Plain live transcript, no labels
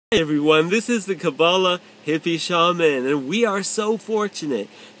Hi everyone, this is the Kabbalah Hippie Shaman, and we are so fortunate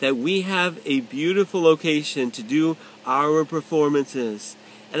that we have a beautiful location to do our performances.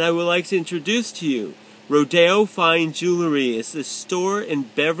 And I would like to introduce to you Rodeo Fine Jewelry. It's a store in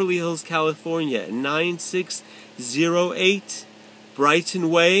Beverly Hills, California, 9608 Brighton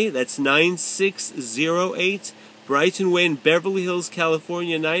Way. That's 9608 Brighton Way in Beverly Hills,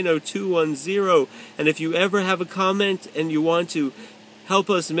 California, 90210. And if you ever have a comment and you want to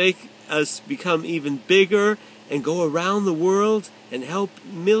help us make us become even bigger and go around the world and help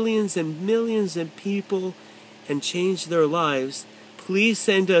millions and millions of people and change their lives, please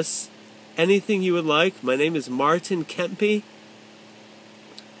send us anything you would like. My name is Martin Kempe.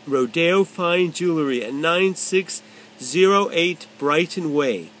 Rodeo Fine Jewelry at 9608 Brighton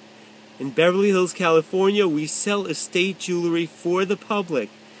Way. In Beverly Hills, California, we sell estate jewelry for the public.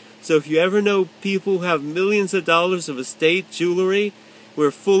 So if you ever know people who have millions of dollars of estate jewelry, we're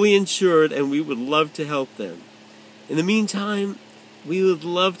fully insured and we would love to help them. In the meantime, we would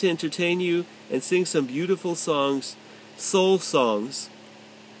love to entertain you and sing some beautiful songs, soul songs.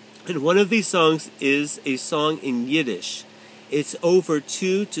 And one of these songs is a song in Yiddish. It's over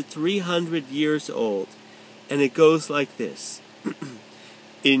 200 to 300 years old. And it goes like this.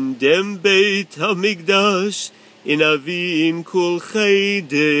 In dem Beit Hamikdash, in Avin kol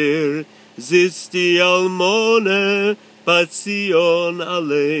cheder, sitzt die Almone, Bat Zion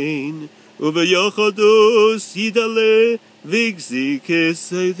allein, Ubeyochados Yidale, Vigzike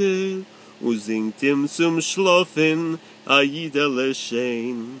Seder, Usingt im zum Schlafen, a Yidale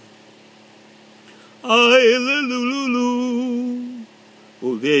Shein. Eile Lululu,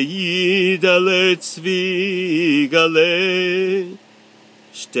 Ube Yidale Zwiegale,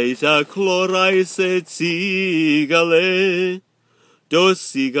 steht a Chloreise Ziegale,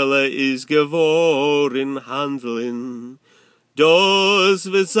 Das Siegele is geworden handeln, das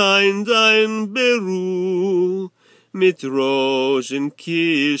wird sein dein Beruf, mit Rosen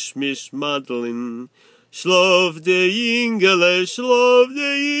Kischmisch Madeln. Schlaf de Ingele, schlaf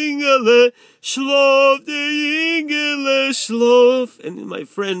de Ingele, schlaf de Ingele, schlaf. And my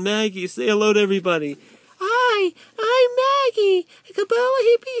friend Maggie, say hello to everybody. Hi, I'm Maggie, a Kabbalah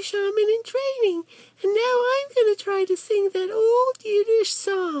Hippie Shaman in training, and now I'm going to try to sing that old Yiddish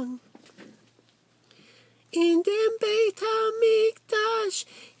song. In dem Beit Hamikdash,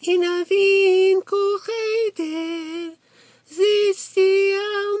 in Avin kol cheder, sitzt die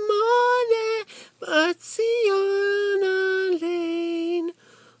Almone, Bat Zion allein,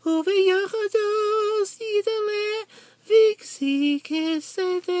 Ubeyochados Yidale, Vigzike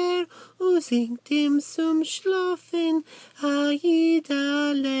Seder, Usingt im zum Schlafen, a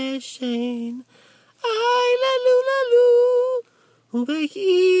Yidale Shein. Eile Lulalu, Ube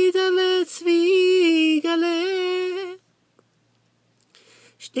Yidale Zwiegale,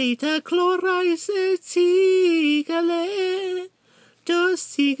 steht a Chloreise Ziegale,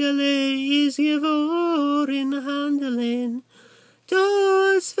 das Ziegale is geworden handeln,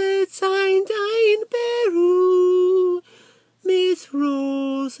 das wird sein dein Beruf, mit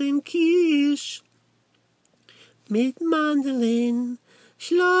Rosenkisch, mit Mandeln.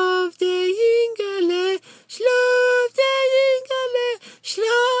 Schlaf de Ingele, schlaf de Ingele,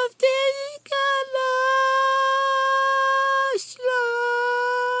 schlaf de Ingele,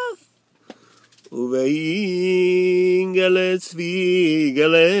 schlaf. Uwe Ingele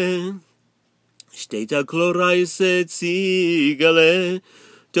Zwiegele, steht a Chloreise Ziegele,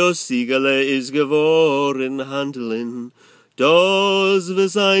 das Ziegele is geworden handeln, das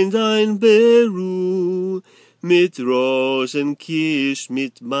wird sein dein Beruf, mit Rosen Kisch,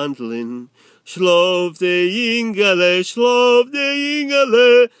 mit Mandeln. Schlaf de Ingele, schlaf de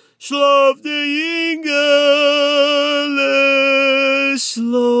Ingele, schlaf de Ingele,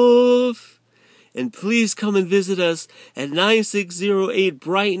 schlaf. And please come and visit us at 9608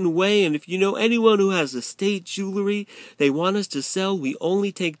 Brighton Way. And if you know anyone who has estate jewelry they want us to sell, we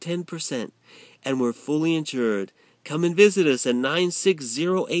only take 10%. And we're fully insured. Come and visit us at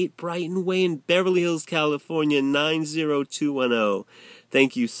 9608 Brighton Way in Beverly Hills, California, 90210.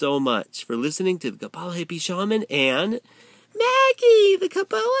 Thank you so much for listening to the Kabbalah Hippie Shaman and Maggie, the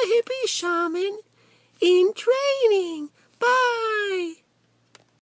Kabbalah Hippie Shaman in training. Bye.